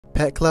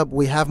Pet Club,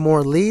 we have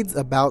more leads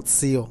about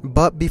Seal.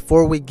 But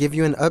before we give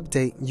you an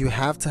update, you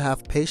have to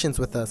have patience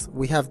with us.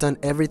 We have done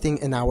everything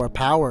in our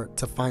power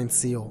to find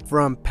Seal.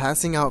 From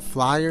passing out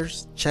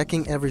flyers,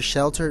 checking every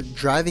shelter,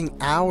 driving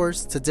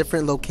hours to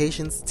different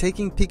locations,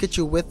 taking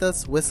Pikachu with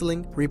us,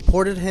 whistling,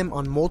 reported him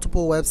on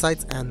multiple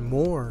websites, and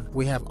more.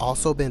 We have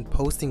also been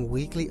posting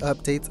weekly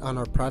updates on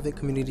our private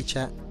community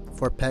chat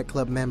for Pet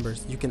Club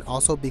members. You can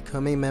also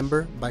become a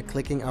member by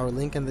clicking our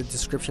link in the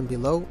description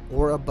below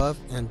or above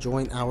and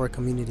join our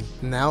community.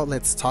 Now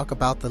let's talk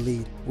about the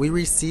lead. We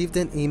received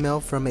an email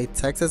from a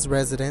Texas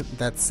resident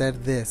that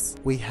said this: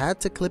 "We had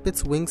to clip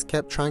its wings,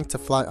 kept trying to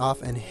fly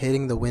off and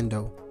hitting the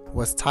window.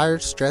 Was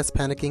tired, stressed,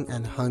 panicking,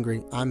 and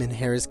hungry. I'm in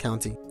Harris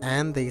County."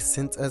 And they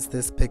sent us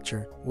this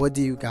picture. What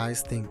do you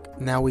guys think?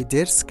 Now, we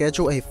did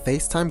schedule a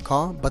FaceTime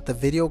call, but the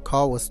video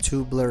call was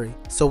too blurry.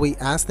 So we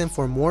asked them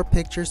for more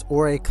pictures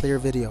or a clear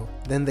video.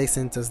 Then they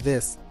sent us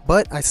this.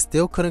 But I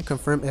still couldn't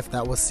confirm if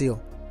that was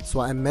Seal. So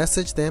I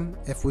messaged them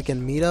if we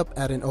can meet up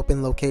at an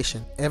open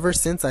location. Ever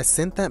since I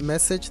sent that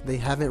message, they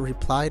haven't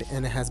replied,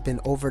 and it has been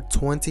over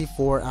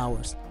 24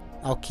 hours.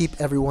 I'll keep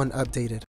everyone updated.